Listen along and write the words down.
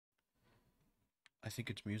think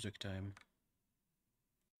it's music time.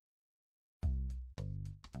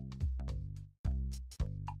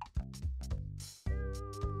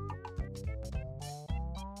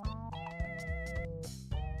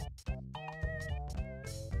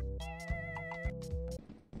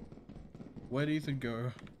 Where'd Ethan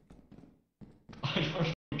go? I don't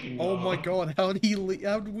fucking know. Oh my god, how did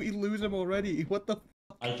we lose him already? What the fuck?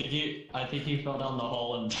 I think he fell down the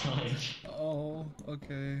hole and died. Oh,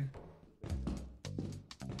 okay.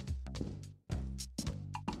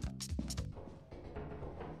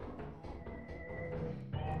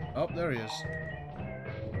 Oh, there he is.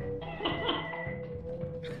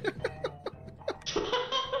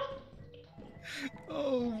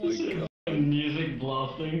 Oh my god. Music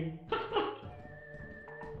blasting.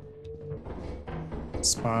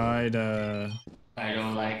 Spider. I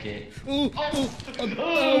don't like it. Oh, oh, Oh!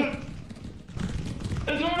 oh.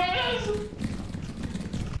 It's my ass!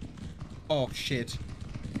 Oh shit.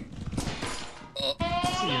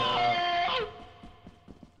 Yeah.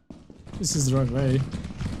 This is the wrong way.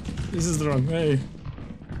 This is the wrong way.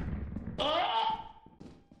 Ah!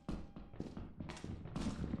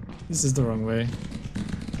 This is the wrong way.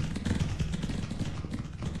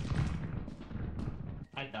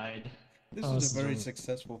 I died. This Oh, was this a is very wrong.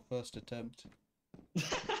 successful first attempt.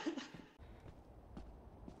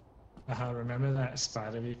 Remember that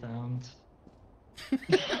spider we found?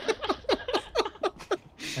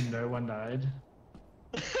 And no one died?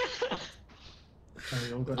 And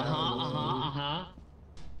we all got out.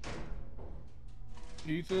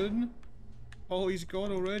 Ethan? Oh, he's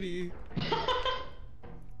gone already.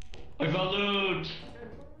 I got loot!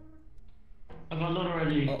 I got loot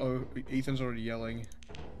already. Uh-oh, Ethan's already yelling.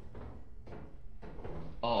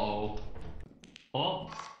 Uh-oh. Oh!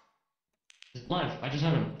 He's alive. I just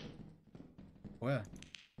had him. Where?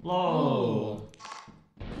 Whoa!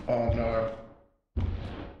 Oh no.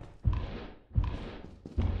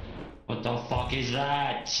 What the fuck is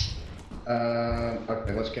that?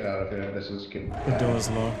 Okay, let's get out of here. This is getting The bad. door's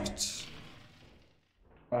locked.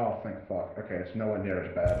 Oh, thank fuck. Okay, it's nowhere near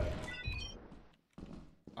as bad.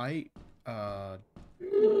 No,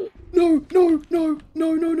 no, no, no,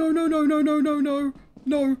 no, no, no, no, no, no, no, no,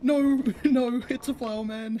 no, no, no, it's a file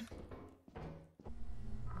man.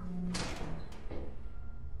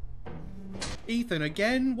 Ethan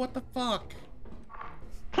again? What the fuck?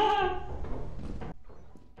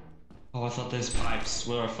 Oh, I thought those pipes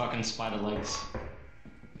were fucking spider legs.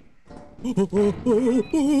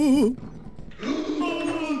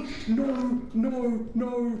 No, no,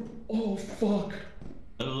 no. Oh, fuck.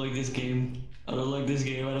 I don't like this game. I don't like this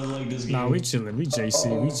game. I don't like this game. Nah, we chillin'. We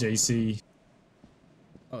JC. We JC.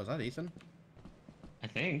 Oh, is that Ethan? I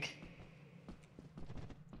think.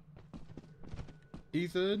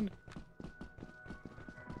 Ethan?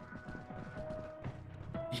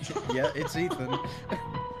 Yeah, it's Ethan.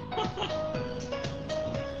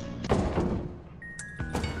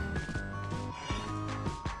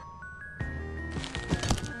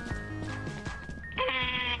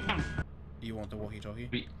 You want the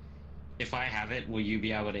walkie-talkie? If I have it, will you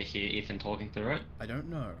be able to hear Ethan talking through it? I don't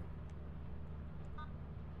know.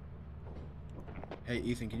 Hey,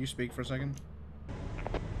 Ethan, can you speak for a second?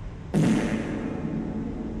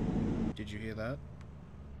 Did you hear that?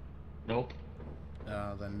 Nope.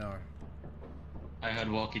 Then no. I heard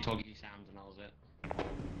walkie-talkie sounds and that was it.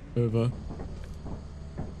 Over.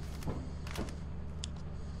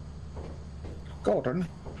 Gordon.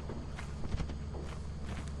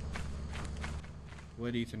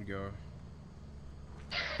 Where'd Ethan go?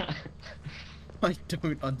 I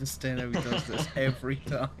don't understand how he does this every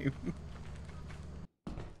time.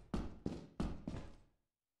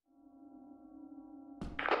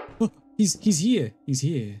 Oh, he's here. He's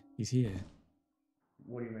here. He's here.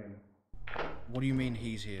 What do you mean? What do you mean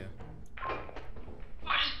he's here?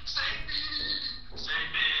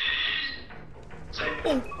 Save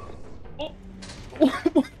me! Oh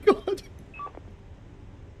my god!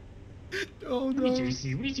 Oh no! We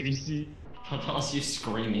JC. I thought that was you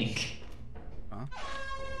screaming. Huh?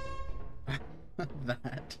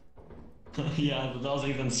 That? Yeah, that was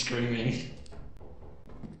Ethan screaming.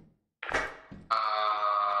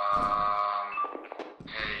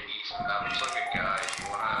 Hey, Ethan, that looks like a guy. Do you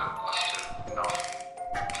want us to know?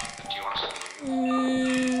 Do you want us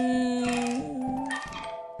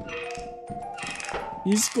to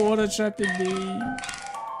He's corner trapping me.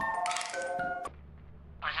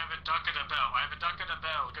 I have a duck and a bell. I have a duck and a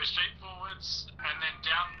bell. Go straight forwards and then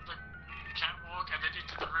down the catwalk and then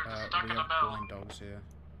into the room. There's a duck We and a have bell. blind dogs here.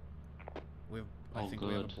 I Oh, think we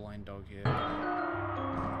have a good. blind dog here.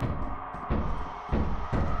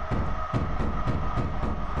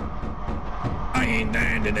 Aye. ain't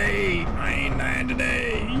dying today. I ain't dying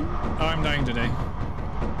today. Oh, I'm dying today.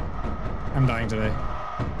 I'm dying today.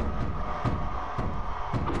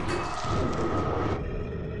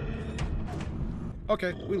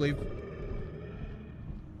 Okay, we leave.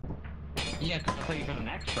 Yeah, 'cause I thought you got an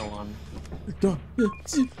extra one.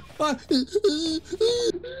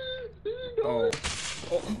 Oh.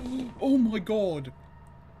 Oh my god.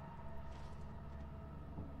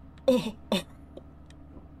 Oh.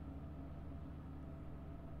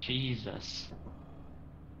 Jesus.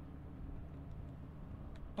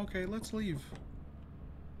 Okay, let's leave.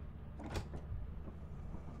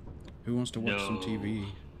 Who wants to watch some No.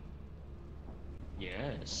 TV?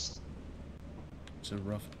 Yes.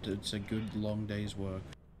 It's a good long day's work.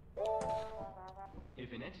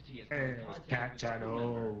 If an entity has Cat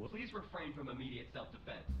channel. please refrain from immediate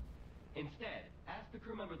self-defense. Instead, ask the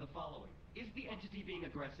crew member the following. Is the entity being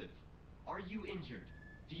aggressive? Are you injured?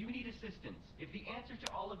 Do you need assistance? If the answer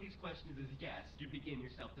to all of these questions is yes, you begin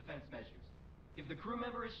your self-defense measures. If the crew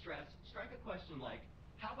member is stressed, strike a question like,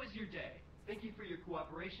 how was your day? Thank you for your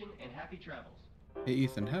cooperation and happy travels. Hey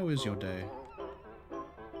Ethan, how is your day?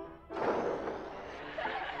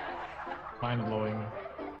 Mind blowing.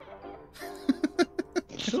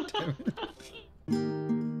 God damn it.